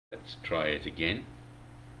Let's try it again.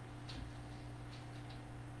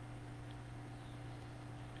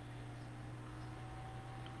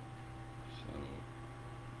 So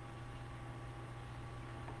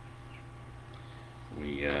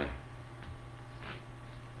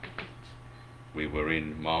we were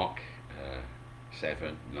in Mark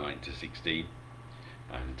 7, 9 to 16,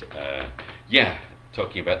 and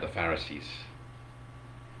talking about the Pharisees.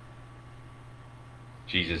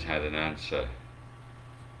 Jesus had an answer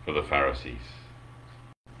for the Pharisees.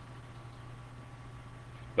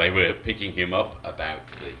 They were picking him up about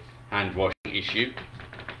the hand washing issue,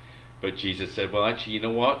 but Jesus said, well, actually, you know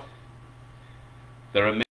what? There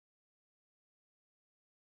are many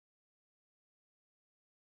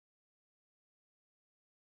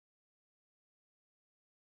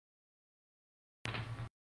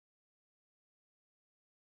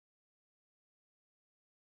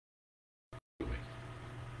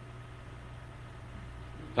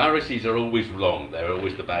Pharisees are always wrong. They're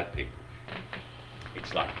always the bad people.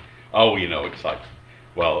 It's like,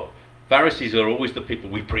 well, Pharisees are always the people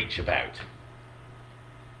we preach about.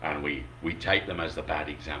 And we take them as the bad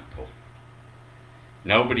example.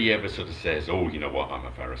 Nobody ever sort of says, oh, you know what, I'm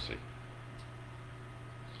a Pharisee.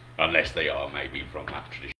 Unless they are maybe from that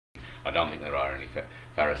tradition. I don't think there are any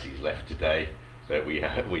Pharisees left today. There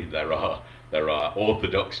are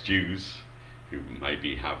Orthodox Jews who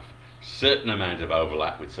maybe have certain amount of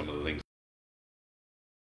overlap with some of the things.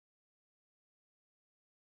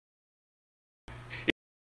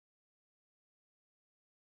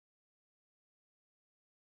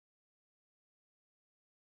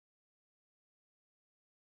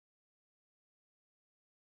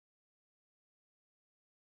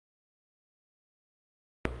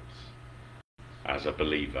 As a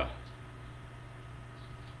believer,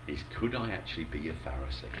 is could I actually be a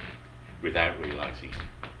Pharisee without realizing it?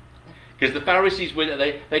 Because the Pharisees,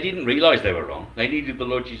 they didn't realize they were wrong. They needed the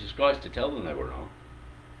Lord Jesus Christ to tell them they were wrong.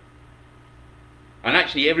 And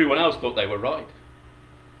actually everyone else thought they were right.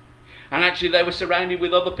 And actually they were surrounded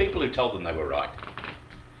with other people who told them they were right.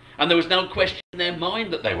 And there was no question in their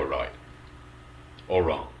mind that they were right or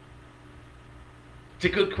wrong. It's a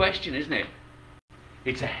good question, isn't it?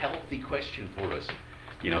 It's a healthy question for us.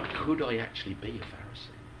 You know, could I actually be a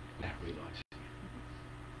Pharisee without realizing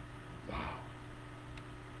it? Wow.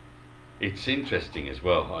 It's interesting as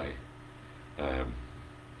well.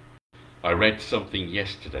 I read something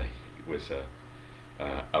yesterday. It was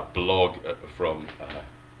a blog from,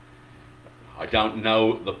 I don't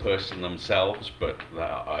know the person themselves, but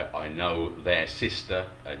I know their sister,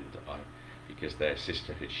 and because their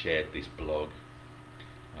sister had shared this blog,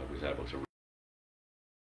 I was able to read.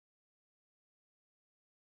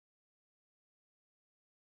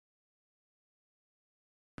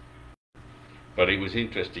 But it was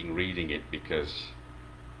interesting reading it because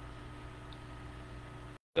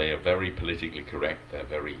they are very politically correct, they're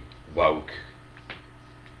very woke.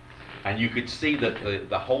 And you could see that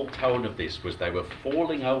the whole tone of this was they were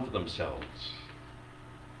falling over themselves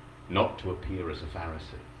not to appear as a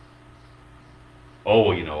Pharisee.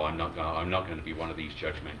 Oh, you know, I'm not going to be one of these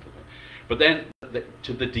judgmental things. But then,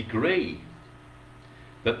 to the degree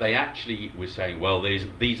that they actually were saying, well,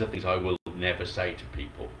 these are things I will never say to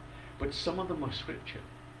people. But some of them were scripture.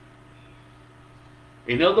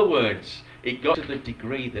 In other words, it got to the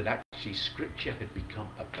degree that actually scripture had become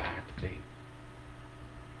a bad thing.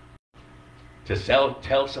 To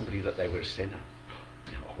tell somebody that they were a sinner.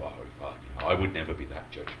 I would never be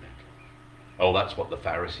that judgmental. Oh, that's what the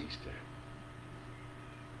Pharisees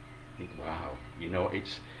do. Wow, you know,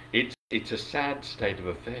 it's a sad state of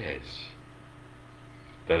affairs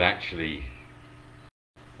that actually,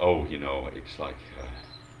 oh, you know, it's like,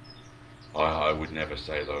 I would never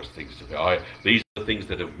say those things to me. These are the things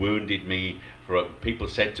that have wounded me. People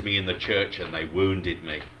said to me in the church and they wounded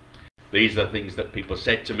me. These are things that people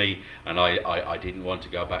said to me and I didn't want to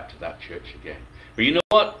go back to that church again. But you know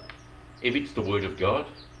what? If it's the Word of God,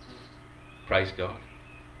 praise God.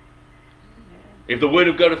 If the Word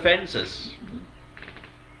of God offends us,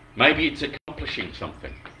 maybe it's accomplishing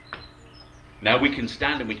something. Now we can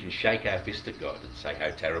stand and we can shake our fist at God and say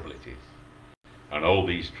how terrible it is. And all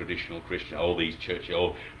these traditional Christians,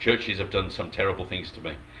 all churches have done some terrible things to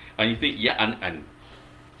me. And you think, yeah, and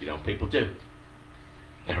you know, people do.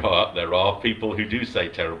 There are people who do say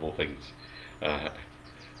terrible things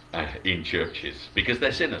in churches because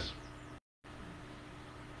they're sinners.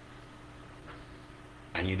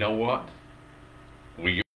 And you know what?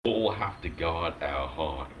 We all have to guard our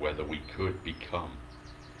heart whether we could become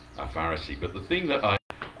a Pharisee. But the thing that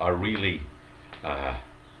I really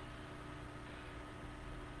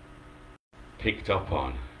picked up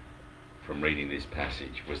on from reading this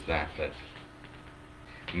passage was that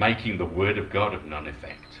making the word of God of none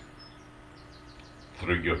effect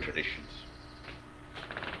through your traditions.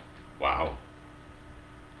 Wow.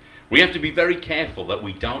 We have to be very careful that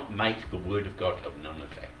we don't make the word of God of none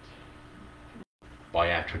effect by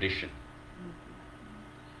our tradition.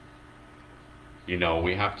 You know,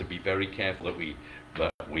 we have to be very careful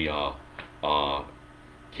that we are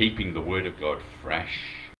keeping the word of God fresh,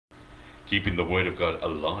 keeping the word of God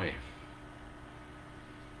alive,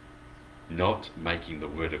 not making the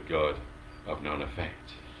word of God of none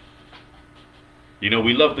effect. You know,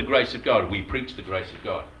 we love the grace of God. We preach the grace of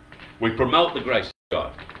God. We promote the grace of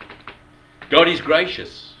God. God is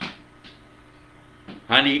gracious,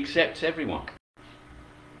 and he accepts everyone.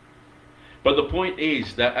 But the point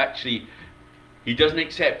is that actually he doesn't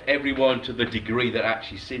accept everyone to the degree that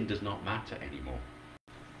actually sin does not matter anymore,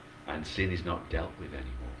 and sin is not dealt with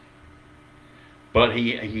anymore. But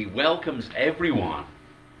he welcomes everyone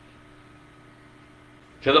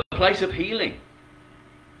to the place of healing.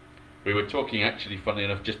 We were talking, actually, funnily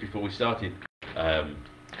enough, just before we started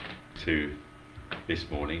to this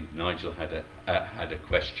morning. Nigel had a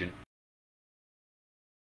question.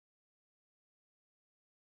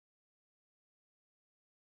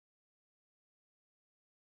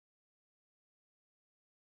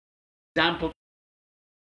 Example.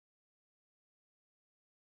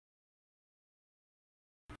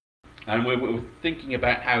 And we're thinking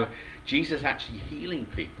about how Jesus actually healing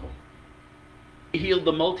people. He healed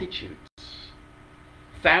the multitudes,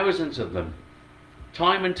 thousands of them.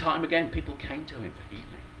 Time and time again, people came to him for healing.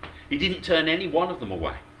 He didn't turn any one of them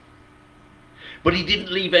away. But he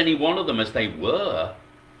didn't leave any one of them as they were.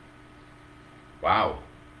 Wow.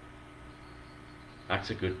 That's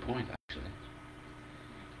a good point, actually.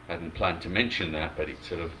 I hadn't planned to mention that, but it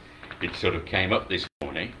sort of came up this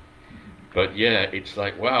morning. But yeah, it's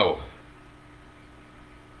like, wow.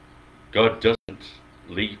 God doesn't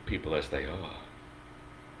leave people as they are.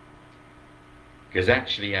 Because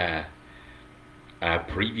actually our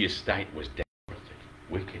previous state was desperately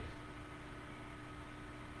wicked.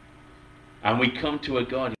 And we come to a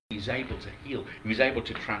God who's able to heal, who's able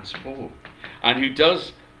to transform, and who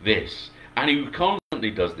does this, and who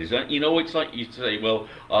constantly does this. And you know, it's like you say, well,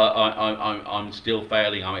 I'm still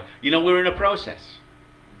failing. You know, we're in a process.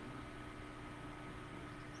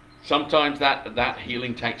 Sometimes that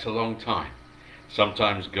healing takes a long time.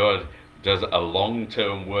 Sometimes God does a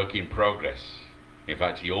long-term work in progress. In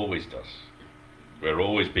fact, he always does. We're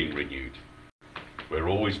always being renewed. We're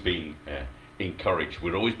always being encouraged.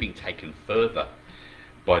 We're always being taken further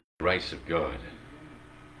by the grace of God.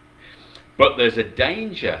 But there's a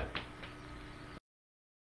danger.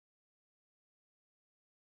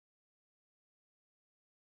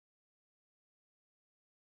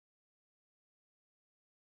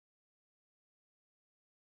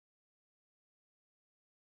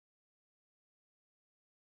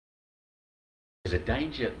 There's a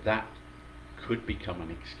danger that could become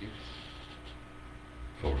an excuse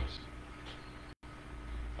for us.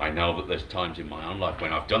 I know that there's times in my own life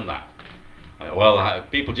when I've done that.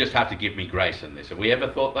 People just have to give me grace in this. Have we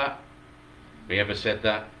ever thought that? Have we ever said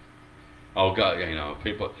that? Oh God, you know,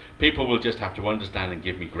 people will just have to understand and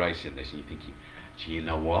give me grace in this. And you're thinking, gee, you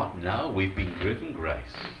know what? No, we've been given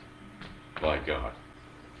grace by God.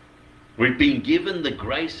 We've been given the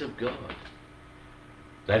grace of God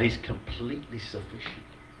that is completely sufficient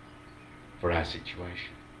for our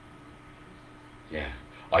situation. Yeah.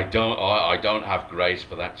 I don't have grace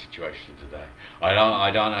for that situation today.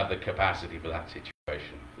 I don't have the capacity for that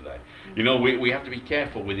situation today. You know, we have to be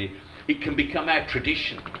careful with it. It can become our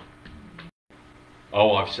tradition.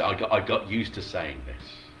 Oh, I got used to saying this.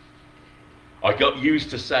 I got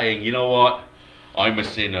used to saying, you know what? I'm a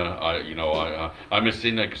sinner. I'm a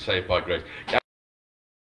sinner saved by grace.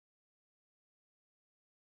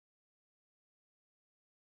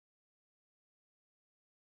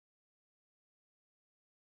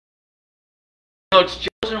 God's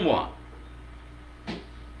chosen one.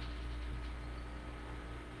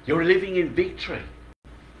 You're living in victory.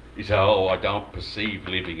 You say, oh, I don't perceive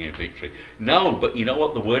living in victory. No, but you know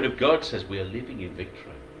what? The Word of God says we are living in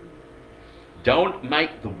victory. Don't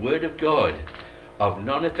make the Word of God of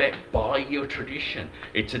none effect by your tradition.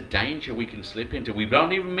 It's a danger we can slip into. We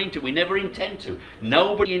don't even mean to. We never intend to.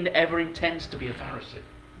 Nobody ever intends to be a Pharisee.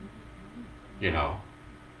 You know.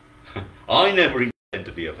 I never intend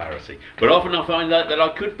to be a Pharisee. But often I find that I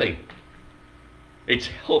could be. It's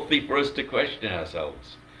healthy for us to question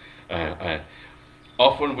ourselves.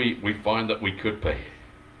 Often we find that we could be.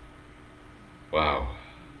 Wow.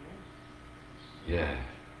 Yeah.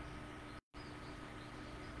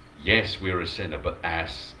 Yes, we're a sinner, but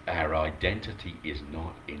our identity is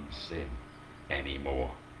not in sin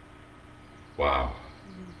anymore. Wow.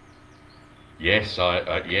 Yes,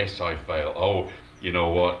 I fail. Oh, you know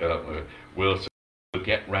what? We'll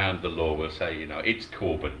get round the law. We'll say, it's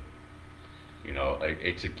Corban.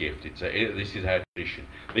 It's a gift. This is our tradition.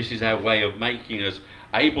 This is our way of making us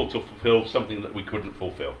able to fulfill something that we couldn't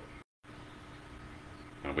fulfill,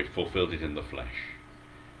 and we fulfilled it in the flesh.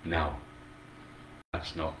 No,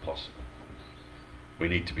 that's not possible. We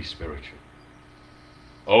need to be spiritual.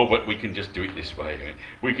 Oh, but we can just do it this way.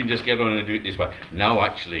 We can just get on and do it this way. No,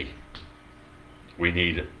 actually, we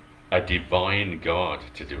need a divine God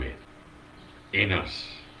to do it in us.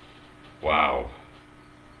 Wow.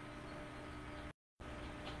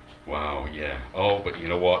 Wow, yeah. Oh, but you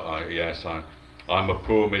know what? I'm a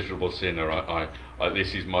poor, miserable sinner.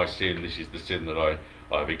 This is my sin. This is the sin that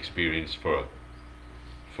I've experienced for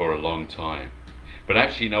a long time. But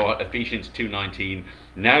actually, you know what? Ephesians 2:19.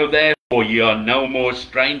 Now therefore ye are no more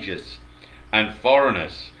strangers and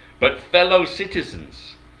foreigners, but fellow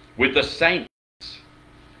citizens with the saints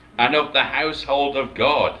and of the household of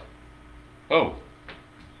God. Oh,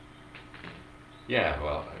 yeah.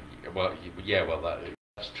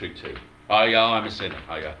 That's true too. I'm a sinner.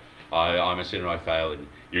 I'm a sinner. I fail, and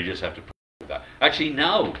you just have to prove that. Actually,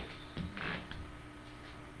 no.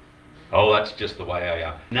 Oh, that's just the way I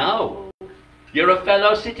am. No, you're a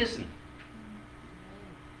fellow citizen.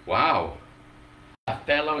 Wow, a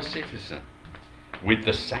fellow citizen with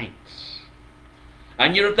the saints,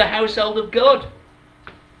 and you're of the household of God.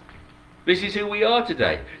 This is who we are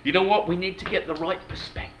today. You know what? We need to get the right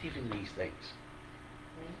perspective in these things.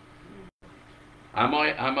 Am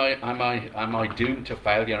I doomed to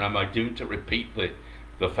failure? Am I doomed to repeat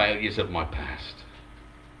the failures of my past?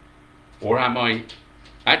 Or am I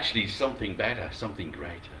actually something better, something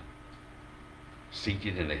greater,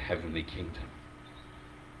 seated in a heavenly kingdom?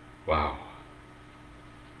 Wow.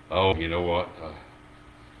 Oh, you know what?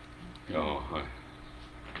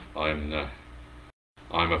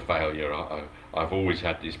 I'm a failure. I've always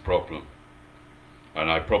had this problem,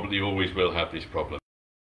 and I probably always will have this problem.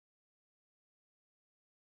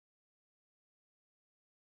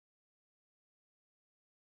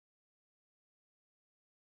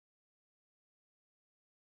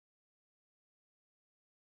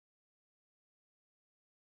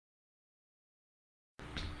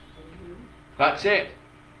 That's it.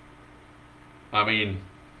 I mean,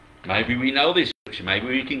 maybe we know this scripture. Maybe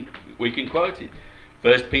we can quote it.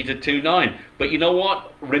 1 Peter 2:9. But you know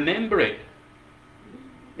what? Remember it.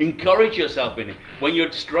 Encourage yourself in it. When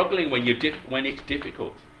you're struggling, when it's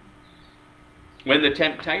difficult, when the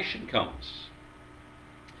temptation comes,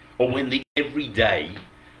 or when the everyday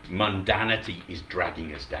mundanity is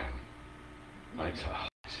dragging us down. I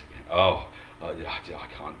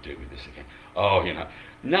can't do with this again. Oh,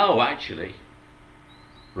 no, actually.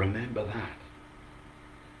 Remember that.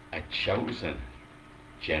 A chosen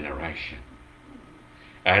generation.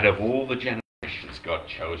 Out of all the generations, God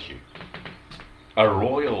chose you. A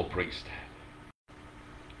royal priesthood.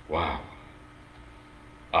 Wow.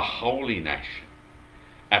 A holy nation.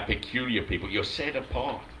 A peculiar people. You're set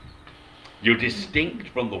apart. You're distinct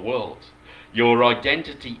from the world. Your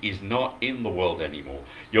identity is not in the world anymore.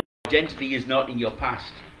 Your identity is not in your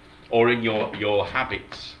past, or in your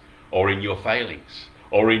habits, or in your failings,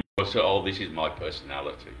 or in your, this is my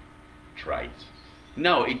personality trait.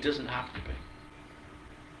 No, it doesn't have to be.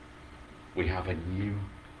 We have a new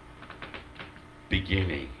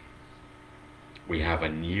beginning. We have a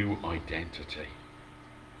new identity.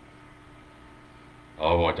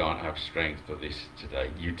 Oh, I don't have strength for this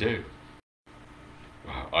today. You do.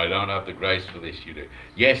 I don't have the grace for this. You do.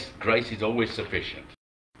 Yes, grace is always sufficient.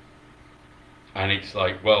 And it's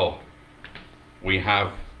like, well, we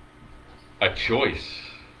have a choice.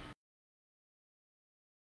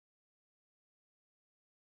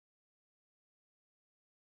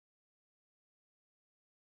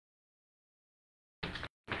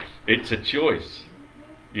 It's a choice.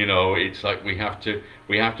 It's like we have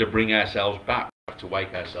to bring ourselves back. We have to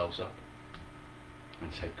wake ourselves up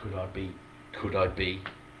and say, could I be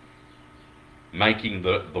making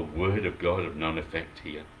the word of God of none effect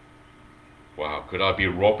here? Wow, could I be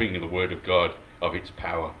robbing the word of God of its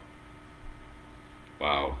power?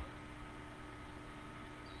 Wow.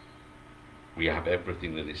 We have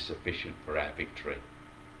everything that is sufficient for our victory.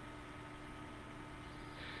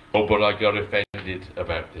 Oh, but I got offended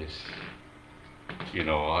about this.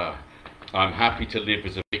 I'm happy to live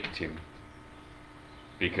as a victim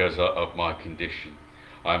because of my condition.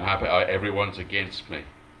 I'm happy everyone's against me.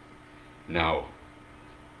 No.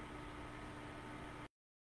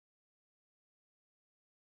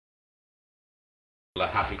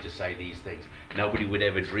 happy to say these things. Nobody would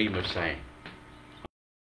ever dream of saying,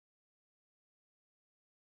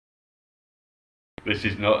 this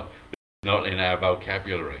is not in our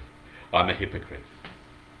vocabulary. I'm a hypocrite.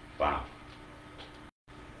 Wow.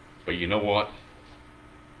 But you know what?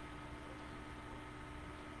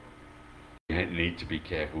 We need to be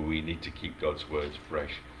careful. We need to keep God's words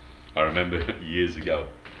fresh. I remember years ago,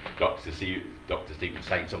 Dr. Stephen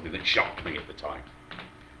saying something that shocked me at the time.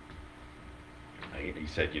 He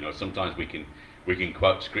said, you know, sometimes we can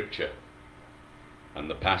quote scripture, and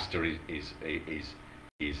the pastor is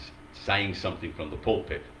saying something from the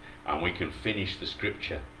pulpit, and we can finish the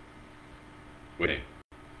scripture with him.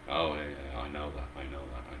 Oh, yeah, I know that.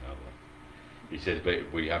 He says,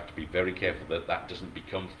 but we have to be very careful that that doesn't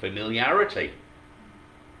become familiarity.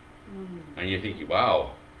 And you're thinking,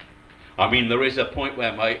 wow. I mean, there is a point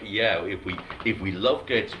where, if we love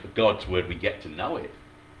God's word, we get to know it.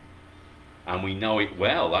 And we know it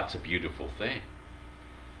well. That's a beautiful thing.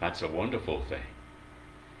 That's a wonderful thing.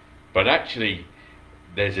 But actually,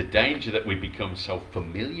 there's a danger that we become so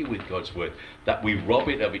familiar with God's word that we rob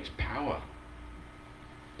it of its power.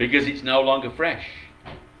 Because it's no longer fresh.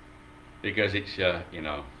 Because it's, for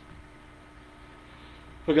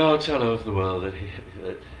God so loved the world that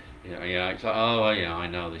it's like, oh, yeah, I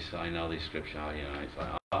know this scripture, it's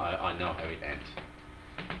like, I know how it ends.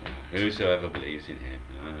 Whosoever believes in him.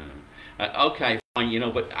 Okay,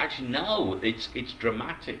 fine, but actually, no, it's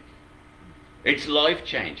dramatic. It's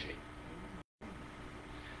life-changing.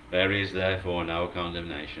 There is therefore no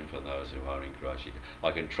condemnation for those who are in Christ Jesus.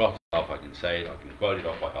 I can trot it off, I can say it, I can quote it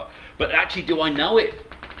off by heart. But actually, do I know it?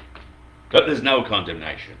 That there's no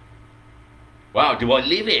condemnation. Wow, do I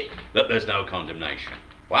live it? That there's no condemnation.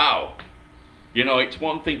 Wow. It's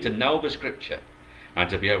one thing to know the scripture and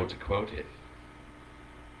to be able to quote it.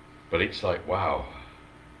 But it's like, wow.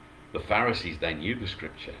 The Pharisees, they knew the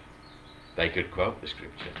scripture. They could quote the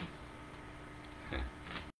scripture.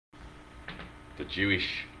 The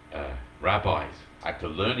Jewish rabbis had to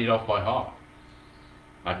learn it off by heart.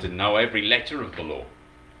 Had to know every letter of the law,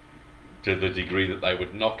 to the degree that they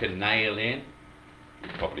would knock a nail in.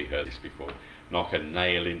 You've probably heard this before. Knock a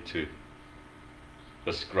nail into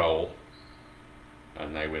the scroll,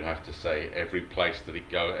 and they would have to say every place that it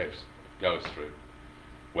goes through,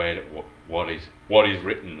 what is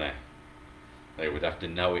written there. They would have to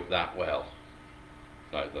know it that well.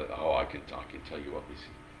 Like that, I can tell you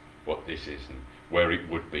what this is, and where it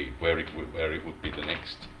would be, where it would be the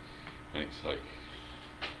next. And it's like,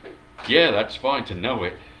 yeah, that's fine to know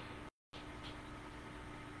it,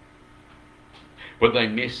 but they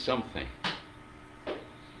miss something.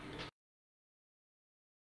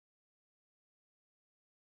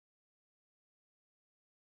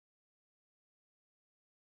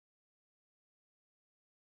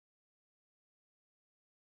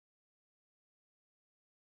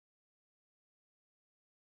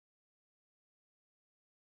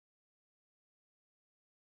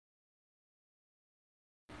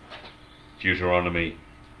 Deuteronomy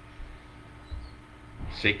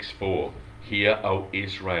 6:4. Hear, O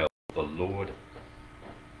Israel, the Lord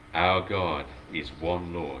our God is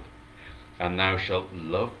one Lord, and thou shalt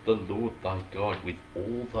love the Lord thy God with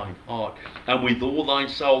all thine heart, and with all thine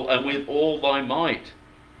soul, and with all thy might.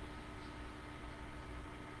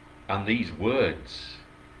 And these words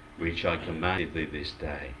which I commanded thee this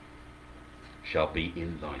day shall be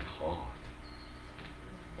in thine heart.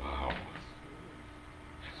 Wow.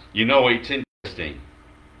 It's interesting.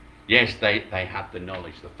 Yes, they had the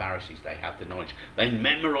knowledge. The Pharisees, they had the knowledge. They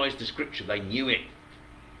memorized the scripture. They knew it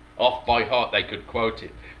off by heart. They could quote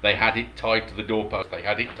it. They had it tied to the doorpost. They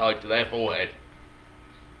had it tied to their forehead.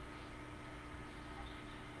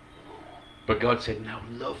 But God said, now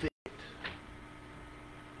love it.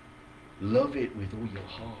 Love it with all your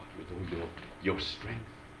heart, with all your strength,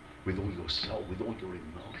 with all your soul, with all your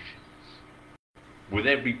emotions. With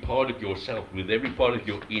every part of yourself, with every part of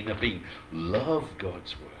your inner being. Love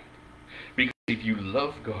God's word. Because if you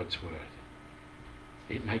love God's word,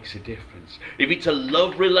 it makes a difference. If it's a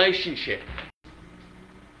love relationship,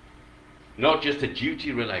 not just a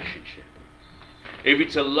duty relationship. If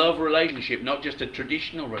it's a love relationship, not just a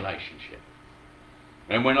traditional relationship.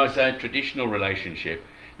 And when I say a traditional relationship,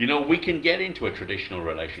 we can get into a traditional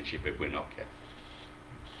relationship if we're not careful.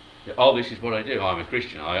 Oh, this is what I do. I'm a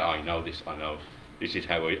Christian. I know this. I know this is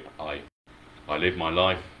how I live my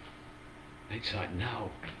life. It's like,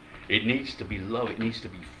 no. It needs to be love. It needs to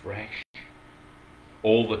be fresh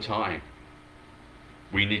all the time.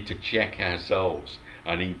 We need to check ourselves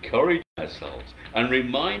and encourage ourselves and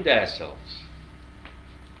remind ourselves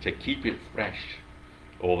to keep it fresh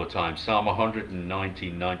all the time. Psalm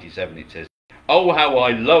 119:97, it says, Oh, how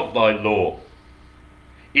I love thy law.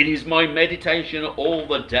 It is my meditation all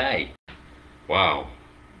the day. Wow.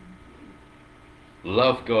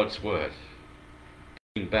 Love God's word.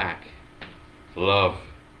 Bring back love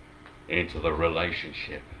into the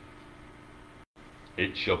relationship.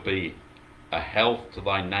 It shall be a health to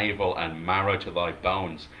thy navel and marrow to thy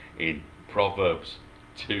bones in Proverbs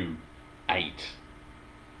 2:8.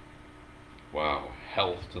 Wow,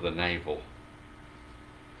 health to the navel.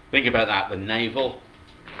 Think about that, the navel.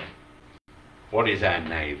 What is our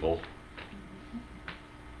navel?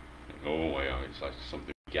 Oh, yeah, it's like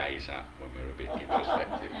something we gaze at when we're a bit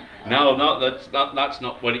introspective. No, that's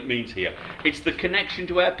not what it means here. It's the connection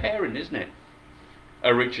to our parent, isn't it?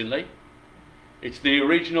 Originally. It's the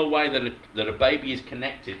original way that a baby is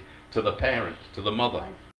connected to the parent, to the mother.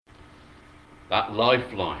 That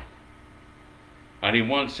lifeline. And in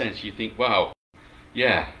one sense you think, wow,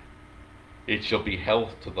 yeah, it shall be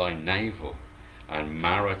health to thy navel and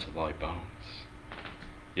marrow to thy bones.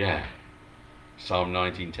 Yeah. Psalm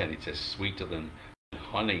 19:10, it says, sweeter than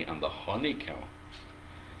honey and the honeycomb.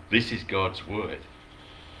 This is God's word.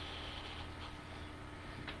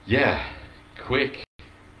 Yeah, quick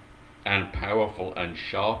and powerful and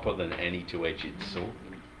sharper than any two-edged sword.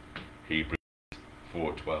 Hebrews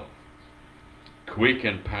 4:12. Quick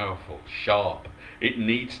and powerful, sharp. It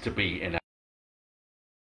needs to be in our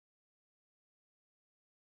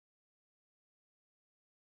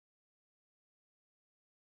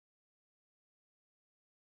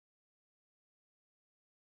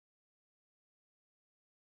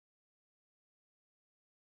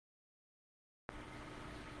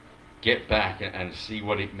get back and see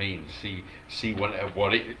what it means. See what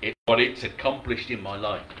it's accomplished in my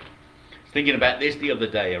life. Thinking about this the other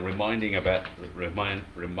day and reminding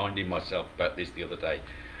myself about this the other day.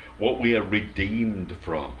 What we are redeemed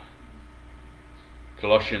from.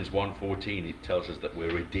 Colossians 1:14, it tells us that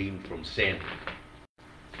we're redeemed from sin,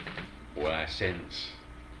 or our sins.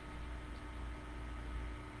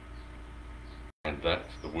 And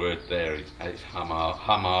that's the word there is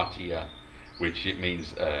hamartia, which it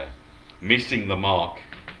means missing the mark,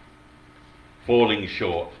 falling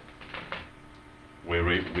short. We're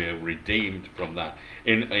redeemed from that.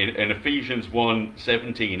 In Ephesians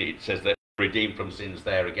 1:17, it says that we're redeemed from sins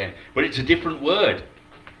there again, but it's a different word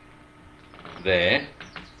there.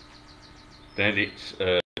 Then it's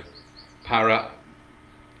paraptom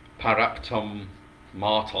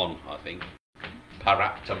marton, I think.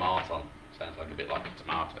 Paraptomaton. Sounds like a bit like a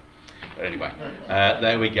tomato. But anyway,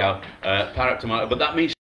 there we go. Paraptomaton. But that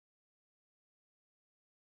means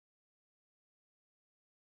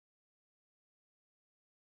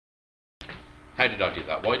how did I do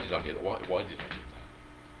that? Why did I do that? Why did I do that?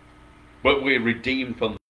 But we're redeemed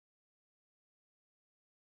from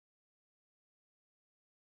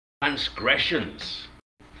transgressions.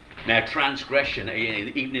 Now, transgression,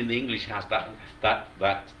 even in the English, has that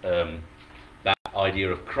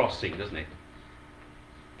idea of crossing, doesn't it?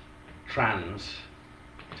 Trans,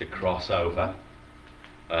 to cross over.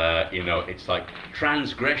 It's like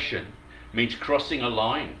transgression means crossing a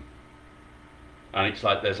line, and it's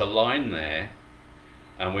like there's a line there,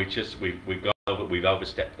 and we've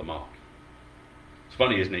overstepped the mark. It's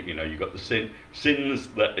funny, isn't it? You've got the sins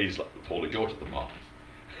that is like falling short of the mark,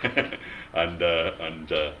 and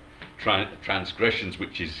transgressions,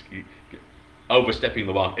 which is overstepping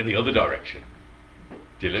the mark in the other direction,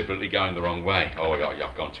 deliberately going the wrong way. Oh,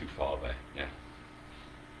 I've gone too far there. Yeah.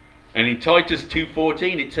 And in Titus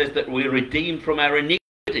 2:14, it says that we're redeemed from our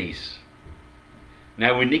iniquities.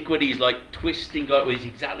 Now, iniquity is like twisting God. It's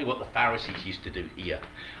exactly what the Pharisees used to do here,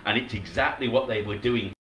 and it's exactly what they were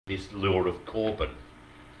doing. This law of Corban,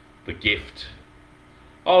 the gift.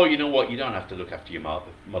 Oh, you know what? You don't have to look after your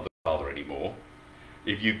mother and father anymore.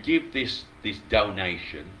 If you give this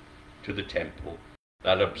donation to the temple,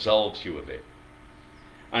 that absolves you of it.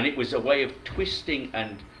 And it was a way of twisting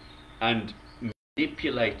and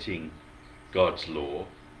manipulating God's law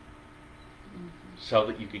so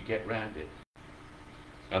that you could get round it.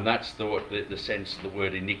 And that's the sense the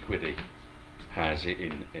word iniquity has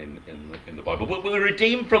in the Bible. But we're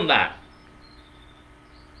redeemed from that.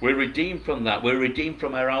 We're redeemed from that. We're redeemed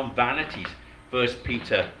from our own vanities. 1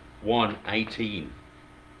 Peter 1:18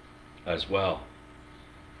 as well.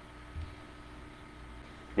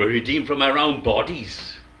 We're redeemed from our own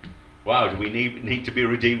bodies. Wow, do we need to be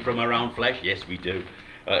redeemed from our own flesh? Yes, we do.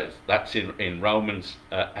 That's in Romans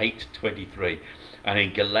 8:23. And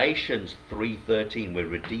in Galatians 3:13, we're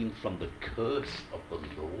redeemed from the curse of the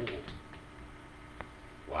law.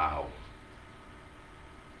 Wow.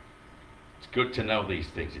 It's good to know these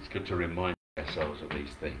things. It's good to remind ourselves of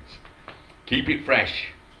these things. Keep it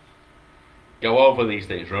fresh. Go over these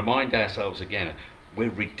things. Remind ourselves again.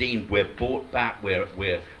 We're redeemed. We're bought back. We're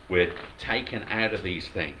taken out of these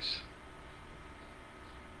things.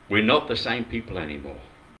 We're not the same people anymore.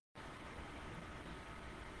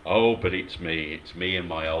 Oh, but it's me. It's me and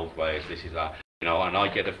my old ways. This is and I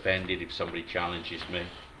get offended if somebody challenges me.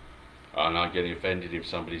 And I get offended if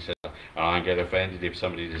somebody says, and I get offended if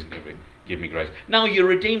somebody doesn't give me grace. No, you're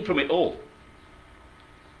redeemed from it all.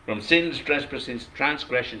 From sins, trespasses,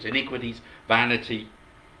 transgressions, iniquities, vanity,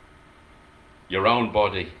 your own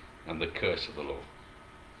body, and the curse of the law.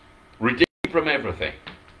 Redeemed from everything.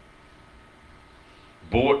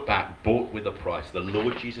 Bought back, bought with a price. The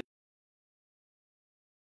Lord Jesus.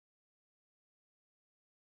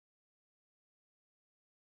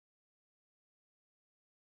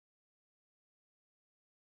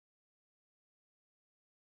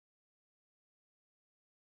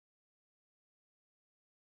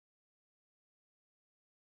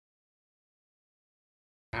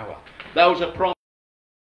 Power. Those are promises.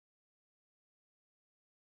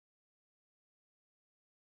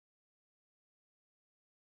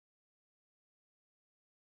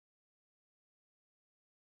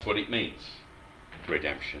 That's what it means.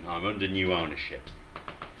 Redemption. I'm under new ownership.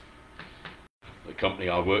 The company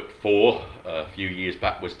I worked for a few years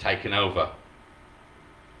back was taken over,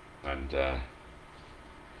 and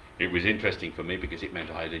it was interesting for me because it meant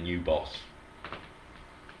I had a new boss.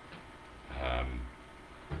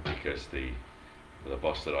 Because the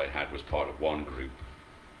boss that I had was part of one group,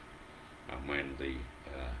 and when the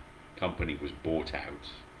company was bought out,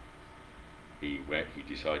 he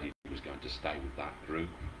decided he was going to stay with that group,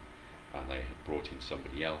 and they had brought in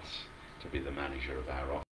somebody else to be the manager of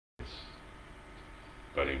our office.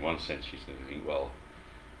 But in one sense, you think, well,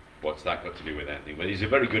 what's that got to do with anything? Well, it's a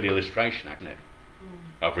very good illustration, isn't it,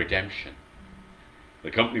 of redemption.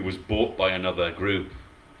 The company was bought by another group,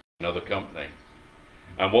 another company.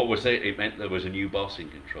 And what was it? It meant there was a new boss in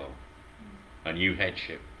control, a new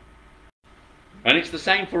headship. And it's the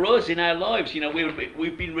same for us in our lives.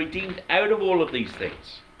 We've been redeemed out of all of these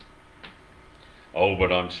things. Oh,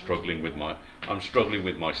 but I'm struggling with my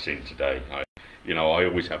sin today. I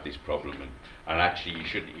always have this problem, and actually you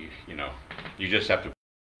just have to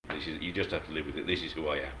live with it. This is who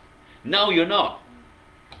I am. No, you're not,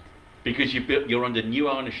 because you're under new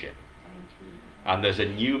ownership, and there's a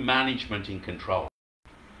new management in control.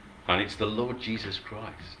 And it's the Lord Jesus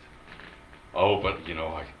Christ. Oh, but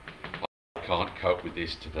I can't cope with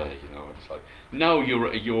this today. It's like, no, you're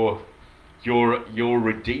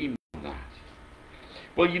redeemed from that.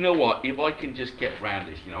 Well, you know what? If I can just get around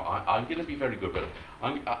this, I'm going to be very good. But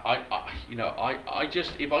if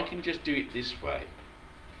I can just do it this way,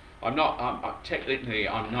 I'm technically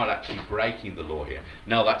not actually breaking the law here.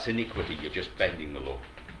 No, that's iniquity. You're just bending the law.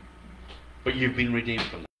 But you've been redeemed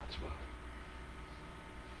from that as well.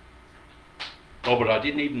 Oh, but I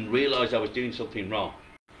didn't even realise I was doing something wrong.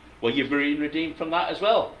 Well, you've been redeemed from that as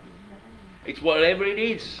well. It's whatever it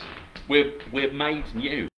is. We're made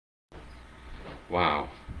new. Wow.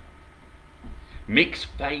 Mix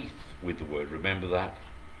faith with the word. Remember that?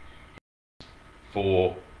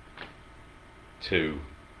 4:2.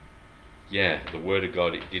 Yeah, the word of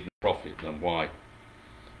God, it didn't profit them. Why?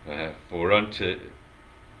 For unto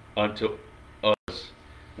us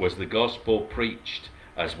was the gospel preached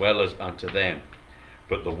as well as unto them.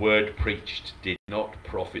 But the word preached did not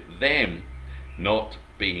profit them, not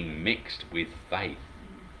being mixed with faith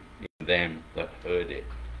in them that heard it.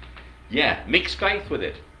 Yeah, mix faith with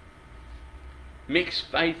it. Mix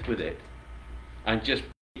faith with it. And just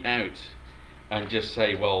put it out. And just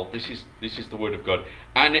say, well, this is the word of God.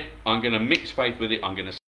 And I'm going to mix faith with it. I'm going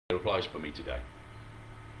to say it applies for me today.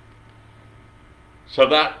 So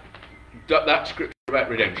that scripture about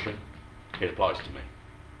redemption, it applies to me.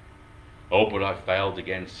 Oh, but I failed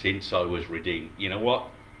again since I was redeemed. You know what?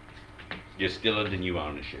 You're still under new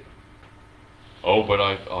ownership. Oh, but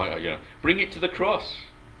I bring it to the cross.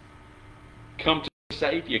 Come to the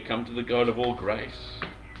Saviour. Come to the God of all grace.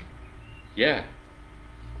 Yeah.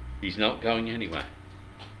 He's not going anywhere.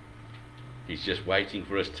 He's just waiting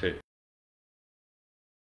for us to.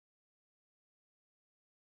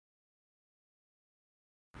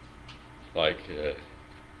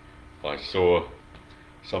 I saw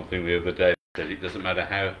something the other day that it doesn't matter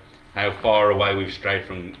how far away we've strayed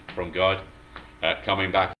from God,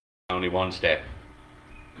 coming back only one step.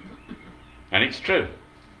 And it's true.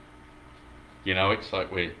 It's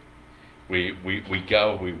like we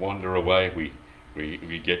go, we wander away,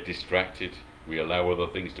 we get distracted, we allow other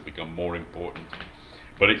things to become more important.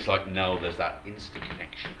 But it's like, no, there's that instant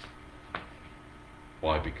connection.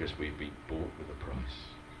 Why? Because we've been bought with a price.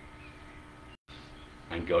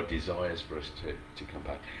 And God desires for us to come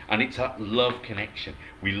back. And it's that love connection.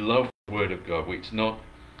 We love the Word of God. It's not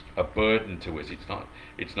a burden to us. It's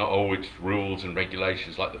not, oh, it's rules and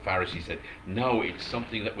regulations like the Pharisees said. No, it's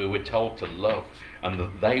something that we were told to love, and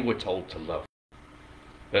that they were told to love.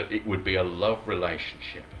 That it would be a love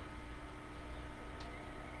relationship.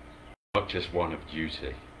 Not just one of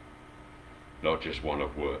duty. Not just one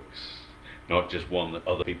of works. Not just one that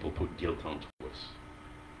other people put guilt onto us.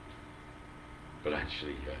 But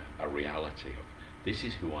actually a reality of, this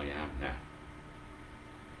is who I am now.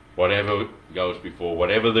 Whatever goes before,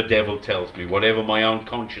 whatever the devil tells me, whatever my own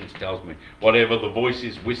conscience tells me, whatever the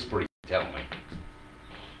voices whispering tell me,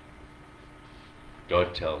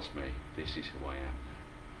 God tells me, this is who I am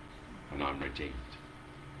now. And I'm redeemed.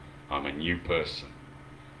 I'm a new person.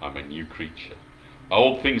 I'm a new creature.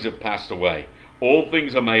 Old things have passed away. All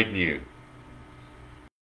things are made new.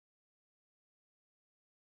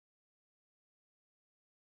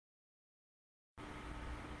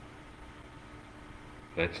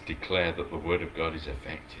 Let's declare that the Word of God is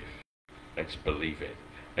effective. Let's believe it.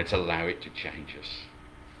 Let's allow it to change us.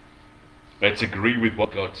 Let's agree with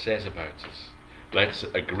what God says about us. Let's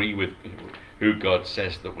agree with who God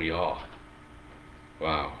says that we are.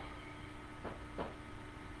 Wow.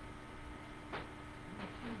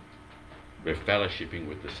 We're fellowshipping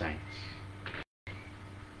with the saints.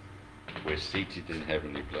 We're seated in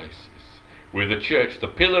heavenly places. We're the church, the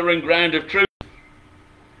pillar and ground of truth.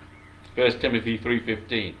 1 Timothy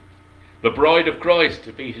 3:15. The bride of Christ,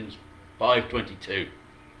 Ephesians 5:22.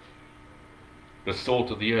 The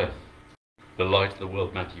salt of the earth, the light of the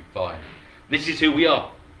world, Matthew 5. This is who we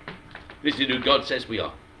are. This is who God says we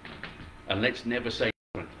are. And let's never say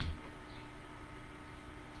different.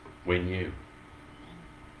 We're new.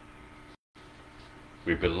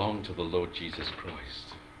 We belong to the Lord Jesus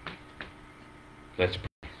Christ. Let's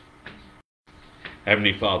pray.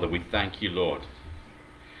 Heavenly Father, we thank you, Lord.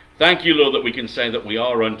 Thank you, Lord, that we can say that we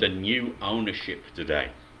are under new ownership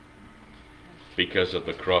today. Because of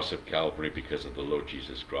the cross of Calvary, because of the Lord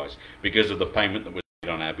Jesus Christ, because of the payment that was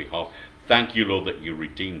made on our behalf. Thank you, Lord, that you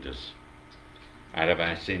redeemed us out of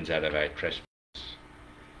our sins, out of our trespasses,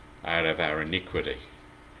 out of our iniquity,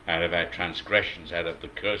 out of our transgressions, out of the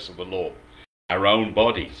curse of the law, our own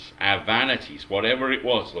bodies, our vanities, whatever it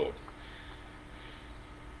was, Lord.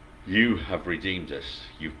 You have redeemed us.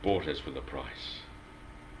 You've bought us with a price.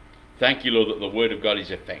 Thank you, Lord, that the Word of God is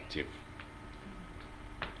effective.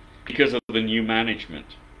 Because of the new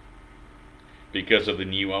management, because of the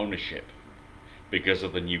new ownership, because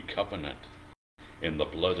of the new covenant in the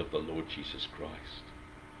blood of the Lord Jesus Christ.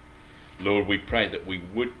 Lord, we pray that we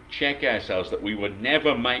would check ourselves, that we would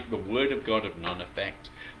never make the Word of God of none effect,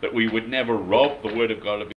 that we would never rob the Word of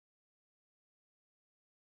God of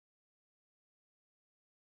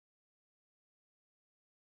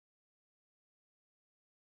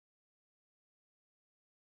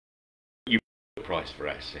you paid the price for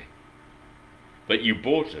our sin, that you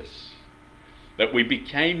bought us, that we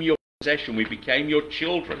became your possession, we became your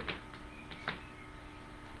children,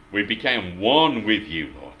 we became one with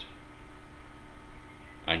you, Lord,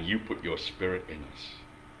 and you put your Spirit in us.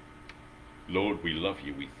 Lord, we love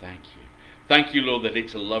you, we thank you. Thank you, Lord, that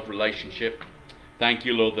it's a love relationship. Thank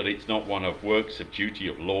you, Lord, that it's not one of works, of duty,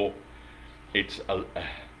 of law. It's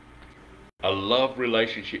a love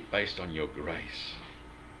relationship based on your grace.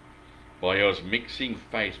 By us mixing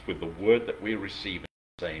faith with the word that we receive,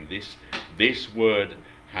 saying this word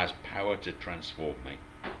has power to transform me.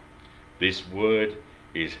 This word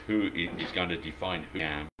is who is going to define who I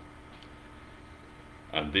am.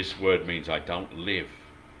 And this word means I don't live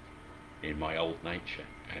in my old nature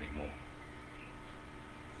anymore.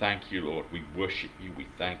 Thank you, Lord. We worship you. We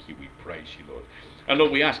thank you. We praise you, Lord. And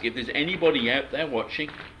Lord, we ask if there's anybody out there watching,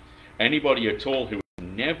 anybody at all who has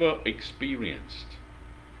never experienced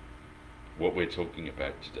what we're talking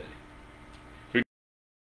about today.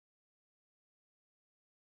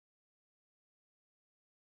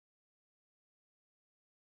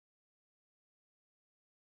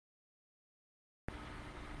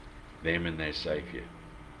 Them and their Saviour.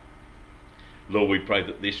 Lord, we pray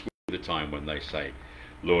that this will be the time when they say,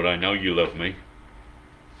 Lord, I know you love me,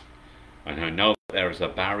 and I know that there is a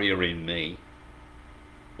barrier in me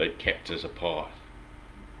that kept us apart.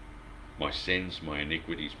 My sins, my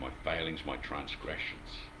iniquities, my failings, my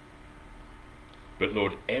transgressions. But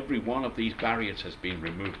Lord, every one of these barriers has been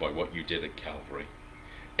removed by what you did at Calvary.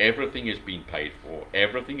 Everything has been paid for.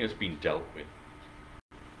 Everything has been dealt with.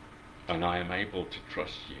 And I am able to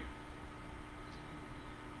trust you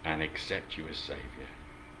and accept you as Saviour.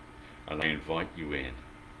 And I invite you in.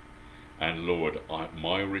 And Lord,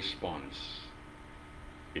 my response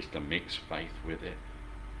is to mix faith with it,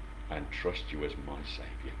 and trust you as my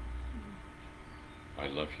Saviour. I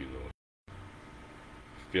love you, Lord.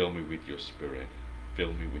 Fill me with your Spirit.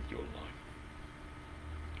 Fill me with your life.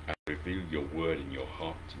 And reveal your word in your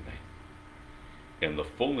heart to me. In the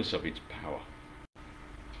fullness of its power,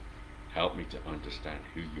 help me to understand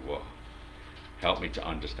who you are. Help me to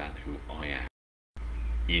understand who I am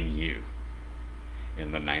in you.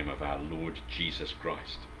 In the name of our Lord Jesus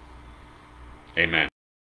Christ. Amen.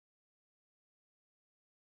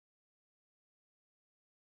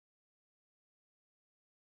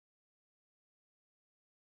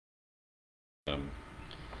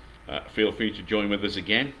 Feel free to join with us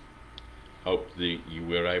again. Hope that you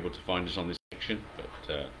were able to find us on this section,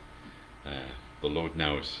 but the Lord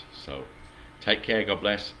knows. So take care, God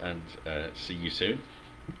bless, and see you soon.